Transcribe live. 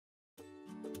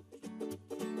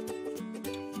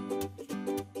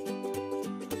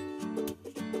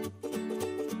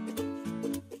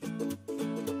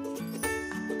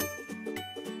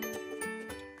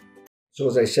So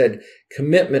as I said,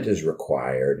 commitment is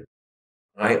required.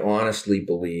 I honestly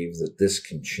believe that this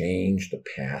can change the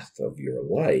path of your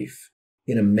life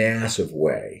in a massive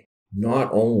way. Not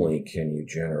only can you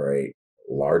generate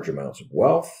large amounts of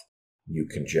wealth, you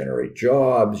can generate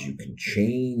jobs, you can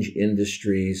change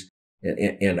industries.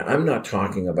 And I'm not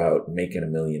talking about making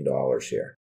 $1 million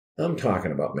here. I'm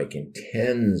talking about making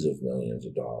tens of millions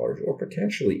of dollars or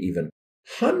potentially even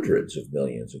hundreds of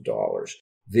millions of dollars.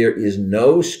 There is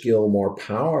no skill more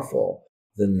powerful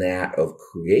than that of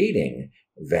creating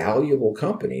valuable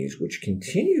companies which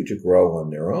continue to grow on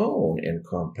their own and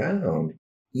compound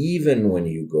even when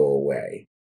you go away.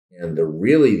 And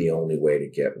really the only way to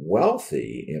get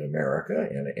wealthy in America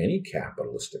and any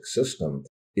capitalistic system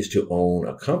is to own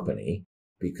a company,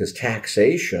 because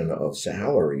taxation of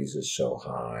salaries is so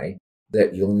high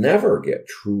that you'll never get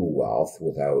true wealth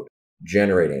without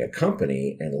generating a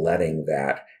company and letting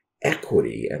that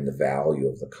equity and the value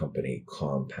of the company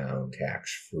compound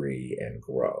tax-free and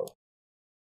grow.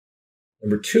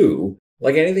 Number two,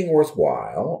 like anything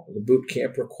worthwhile, the boot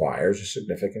camp requires a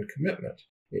significant commitment.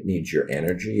 It needs your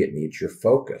energy, it needs your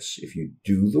focus. If you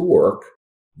do the work,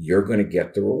 you're going to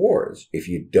get the rewards. If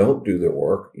you don't do the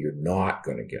work, you're not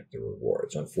going to get the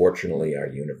rewards. Unfortunately, our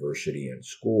university and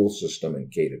school system in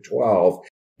K-12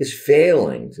 is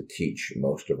failing to teach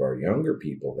most of our younger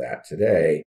people that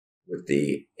today, with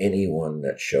the anyone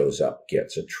that shows up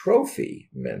gets a trophy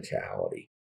mentality.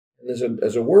 And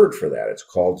there's a word for that. It's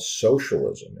called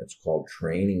socialism. It's called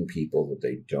training people that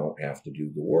they don't have to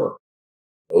do the work.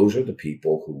 Those are the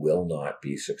people who will not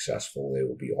be successful. They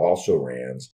will be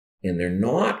also-rans, and they're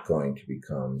not going to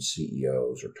become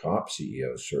CEOs or top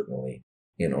CEOs, certainly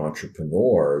in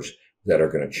entrepreneurs that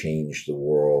are going to change the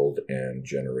world and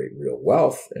generate real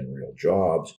wealth and real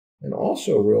jobs, and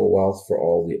also real wealth for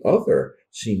all the other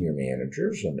senior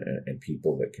managers and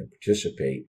people that can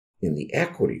participate in the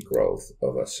equity growth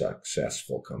of a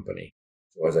successful company.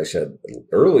 So as I said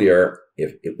earlier,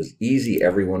 if it was easy,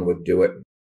 everyone would do it,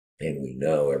 and we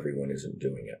know everyone isn't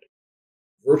doing it.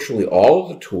 Virtually all of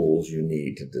the tools you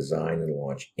need to design and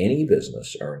launch any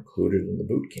business are included in the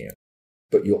boot camp,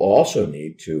 but you also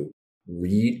need to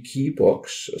read key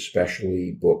books,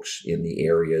 especially books in the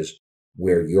areas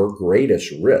where your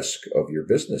greatest risk of your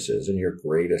business is and your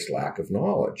greatest lack of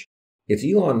knowledge. It's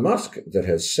Elon Musk that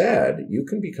has said you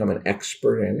can become an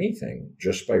expert in anything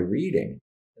just by reading.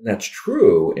 And that's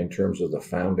true in terms of the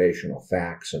foundational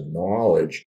facts and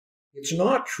knowledge. It's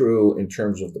not true in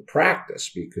terms of the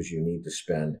practice, because you need to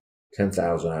spend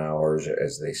 10,000 hours,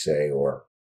 as they say, or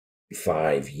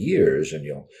 5 years, and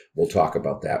we'll talk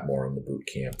about that more in the boot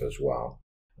camp as well,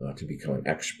 to become an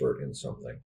expert in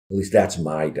something. At least that's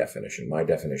my definition. My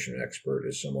definition of expert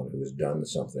is someone who has done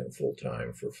something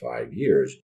full-time for 5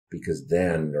 years, because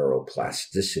then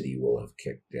neuroplasticity will have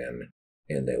kicked in,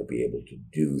 and they'll be able to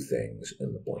do things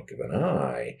in the blink of an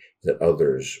eye that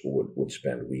others would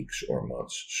spend weeks or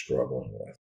months struggling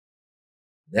with.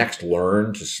 Next,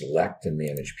 learn to select and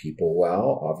manage people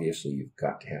well. Obviously, you've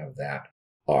got to have that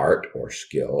art or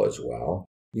skill as well.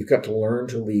 You've got to learn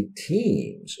to lead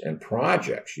teams and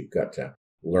projects. You've got to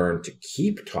learn to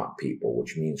keep top people,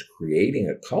 which means creating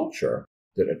a culture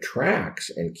that attracts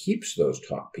and keeps those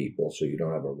top people so you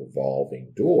don't have a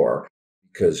revolving door,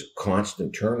 because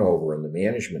constant turnover in the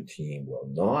management team will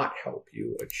not help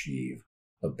you achieve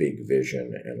a big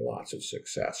vision and lots of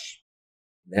success.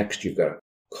 Next, you've got to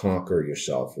conquer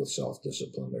yourself with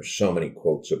self-discipline. There's so many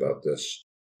quotes about this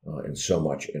and so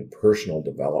much in personal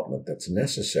development that's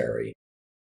necessary.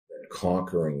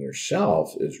 Conquering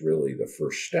yourself is really the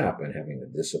first step in having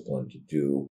the discipline to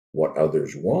do what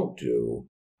others won't do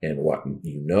and what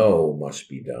you know must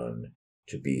be done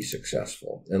to be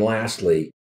successful. And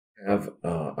lastly, have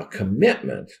a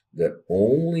commitment that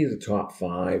only the top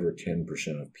 5 or 10%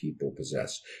 of people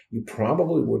possess. You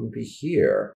probably wouldn't be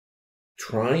here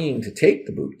trying to take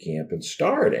the boot camp and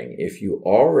starting if you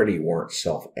already weren't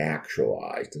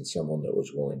self-actualized and someone that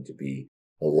was willing to be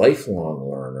a lifelong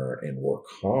learner and work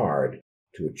hard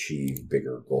to achieve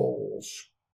bigger goals.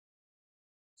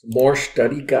 Some more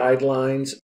study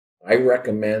guidelines. I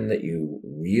recommend that you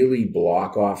really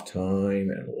block off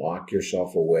time and lock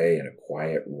yourself away in a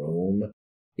quiet room.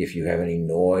 If you have any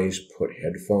noise, put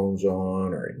headphones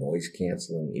on or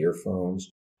noise-canceling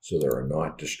earphones so there are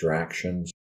not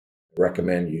distractions. I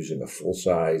recommend using a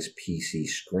full-size PC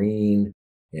screen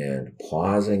and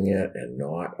pausing it and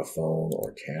not a phone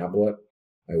or tablet.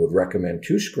 I would recommend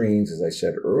 2 screens, as I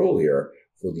said earlier,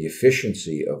 for the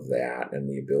efficiency of that and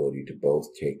the ability to both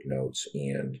take notes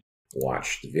and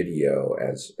watch the video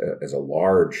as a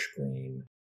large screen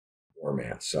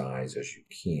format size as you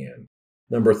can.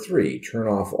 Number 3, turn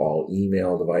off all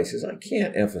email devices. I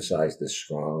can't emphasize this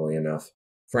strongly enough.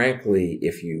 Frankly,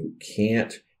 if you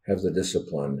can't have the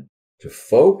discipline to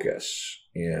focus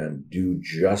and do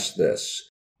just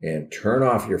this and turn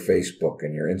off your Facebook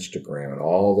and your Instagram and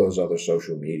all those other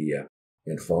social media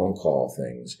and phone call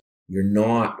things, you're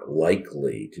not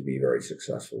likely to be very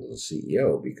successful as a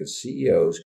CEO, because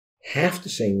CEOs have to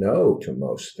say no to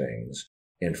most things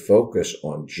and focus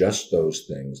on just those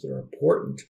things that are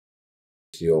important.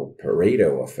 It's the old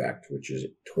Pareto effect, which is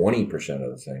 20%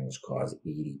 of the things cause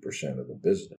 80%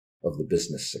 of the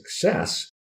business success.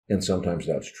 And sometimes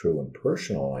that's true in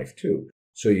personal life too.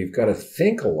 So you've got to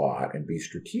think a lot and be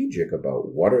strategic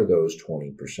about what are those 20%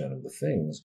 of the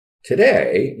things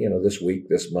today, this week,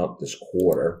 this month, this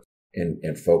quarter,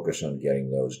 and focus on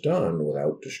getting those done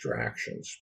without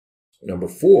distractions. Number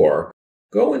 4,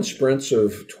 go in sprints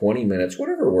of 20 minutes,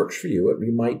 whatever works for you.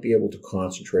 You might be able to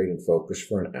concentrate and focus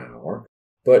for an hour,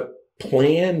 but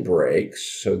plan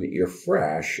breaks so that you're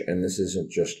fresh and this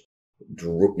isn't just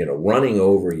running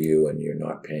over you and you're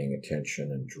not paying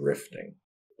attention and drifting.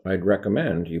 I'd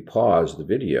recommend you pause the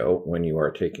video when you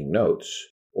are taking notes,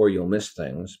 or you'll miss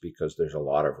things because there's a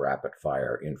lot of rapid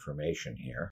fire information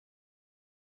here.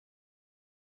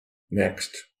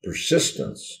 Next,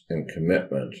 persistence and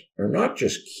commitment are not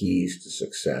just keys to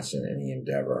success in any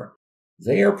endeavor.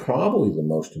 They are probably the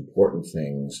most important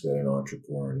things that an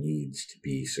entrepreneur needs to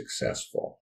be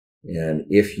successful. And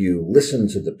if you listen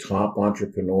to the top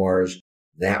entrepreneurs,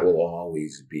 that will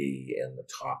always be in the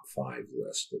top 5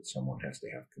 list, that someone has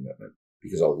to have commitment,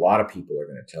 because a lot of people are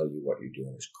going to tell you what you're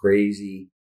doing is crazy.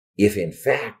 If in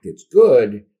fact it's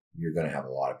good, you're going to have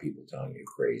a lot of people telling you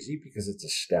crazy because it's a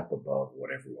step above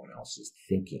what everyone else is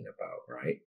thinking about,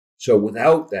 right? So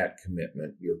without that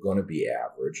commitment, you're going to be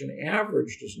average, and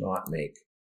average does not make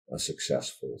a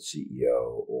successful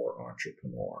CEO or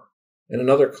entrepreneur. And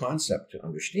another concept to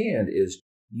understand is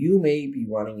you may be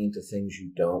running into things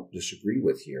you don't disagree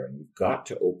with here, and you've got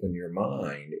to open your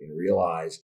mind and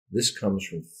realize this comes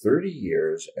from 30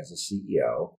 years as a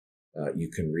CEO. You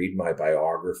can read my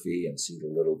biography and see the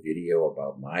little video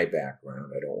about my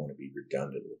background. I don't want to be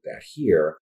redundant with that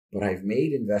here, but I've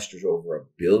made investors over $1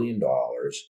 billion.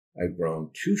 I've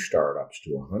grown 2 startups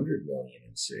to 100 million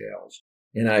in sales,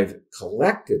 and I've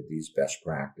collected these best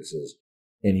practices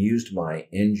and used my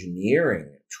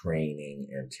engineering training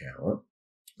and talent.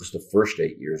 It was the first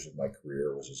 8 years of my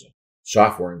career was as a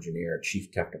software engineer,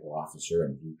 chief technical officer,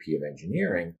 and VP of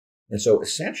engineering. And so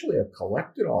essentially I've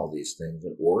collected all these things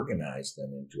and organized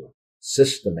them into a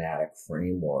systematic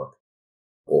framework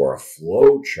or a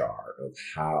flow chart of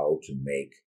how to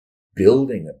make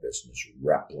building a business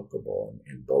replicable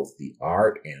in both the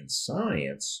art and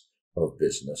science of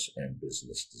business and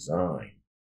business design.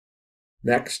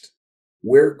 Next,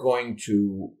 we're going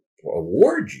to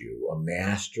award you a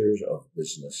Master's of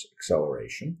Business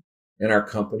Acceleration, and our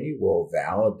company will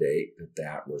validate that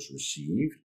that was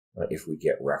received if we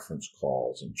get reference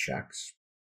calls and checks.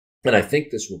 And I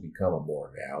think this will become a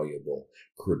more valuable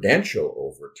credential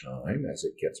over time as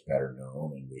it gets better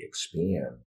known and we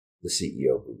expand the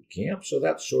CEO boot camp. So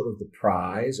that's sort of the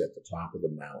prize at the top of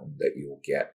the mountain that you'll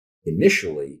get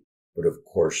initially. But of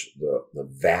course, the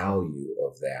value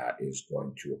of that is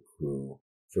going to accrue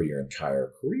for your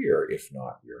entire career, if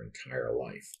not your entire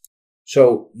life.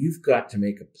 So you've got to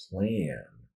make a plan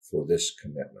for this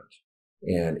commitment.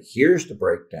 And here's the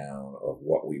breakdown of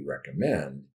what we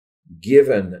recommend,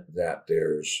 given that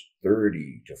there's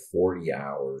 30 to 40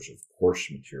 hours of course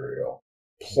material,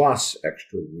 plus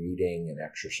extra reading and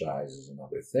exercises and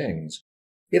other things.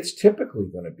 It's typically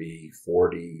going to be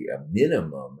 40 a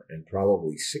minimum and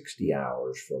probably 60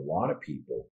 hours for a lot of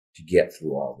people to get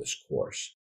through all this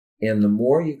course. And the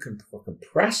more you can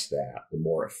compress that, the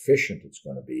more efficient it's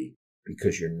going to be,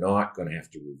 because you're not going to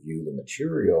have to review the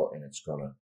material and it's going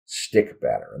to stick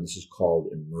better. And this is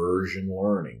called immersion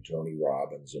learning. Tony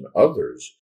Robbins and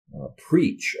others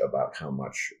preach about how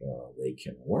much they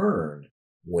can learn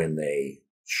when they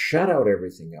shut out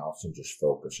everything else and just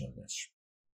focus on this.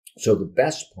 So the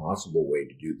best possible way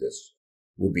to do this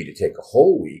would be to take a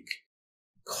whole week,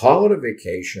 call it a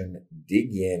vacation,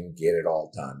 dig in, get it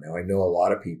all done. Now, I know a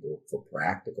lot of people, for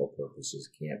practical purposes,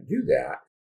 can't do that,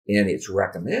 and it's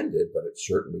recommended, but it's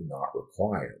certainly not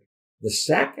required. The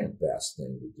second best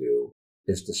thing to do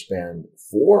is to spend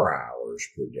 4 hours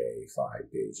per day,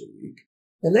 5 days a week.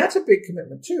 And that's a big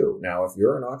commitment too. Now, if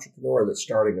you're an entrepreneur that's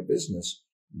starting a business,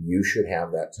 you should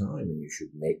have that time and you should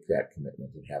make that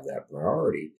commitment and have that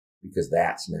priority, because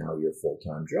that's now your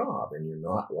full-time job. And you're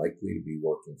not likely to be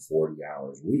working 40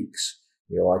 hours weeks.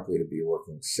 You're likely to be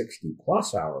working 60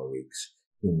 plus hour weeks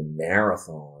in the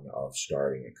marathon of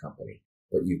starting a company.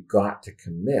 but you've got to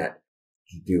commit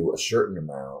to do a certain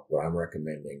amount. What I'm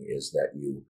recommending is that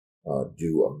you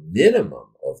do a minimum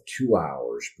of 2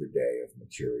 hours per day of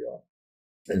material.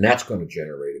 And that's going to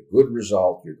generate a good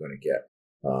result. You're going to get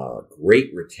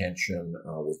great retention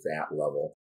with that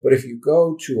level. But if you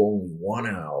go to only 1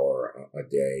 hour a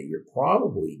day, you're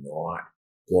probably not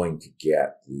going to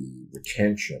get the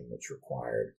retention that's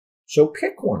required. So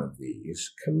pick one of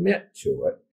these, commit to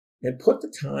it, and put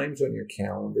the times on your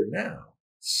calendar now.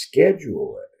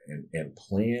 Schedule it and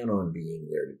plan on being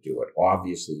there to do it.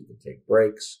 Obviously, you can take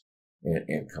breaks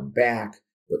and come back,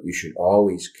 but you should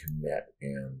always commit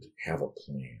and have a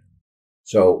plan.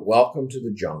 So welcome to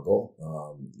the jungle.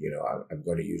 I'm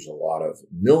going to use a lot of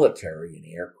military and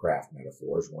aircraft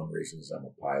metaphors. One reason is I'm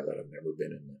a pilot. I've never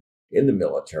been in the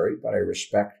military, but I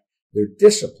respect their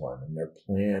discipline and their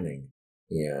planning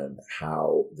and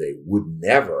how they would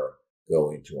never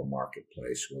go into a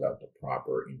marketplace without the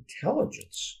proper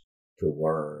intelligence to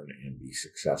learn and be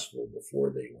successful before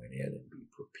they went in and be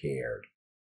prepared.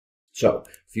 So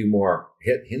a few more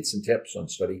hints and tips on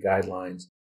study guidelines.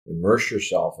 Immerse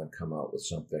yourself and come out with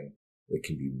something that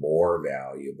can be more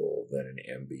valuable than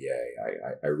an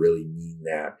MBA. I really mean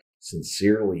that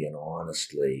sincerely and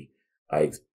honestly.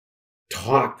 I've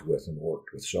talked with and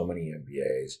worked with so many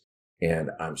MBAs, and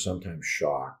I'm sometimes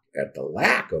shocked at the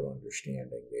lack of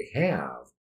understanding they have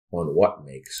on what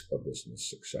makes a business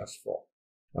successful.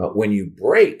 When you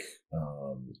break,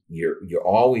 you're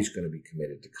always going to be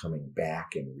committed to coming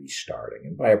back and restarting.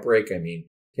 And by a break, I mean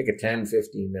take a 10,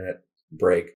 15-minute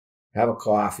break, have a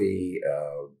coffee,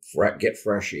 get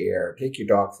fresh air, take your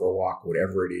dog for a walk,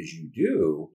 whatever it is you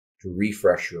do to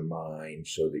refresh your mind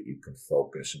so that you can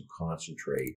focus and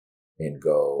concentrate and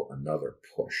go another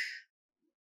push.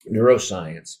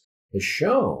 Neuroscience has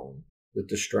shown that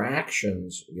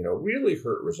distractions, really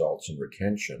hurt results in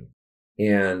retention.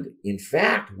 And in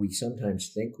fact, we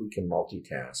sometimes think we can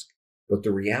multitask, but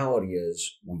the reality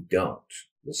is we don't.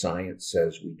 The science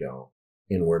says we don't.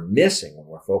 And we're missing when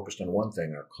we're focused on one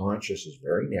thing. Our conscious is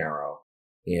very narrow,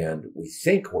 and we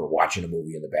think we're watching a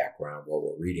movie in the background while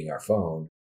we're reading our phone,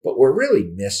 but we're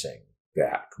really missing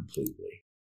that completely.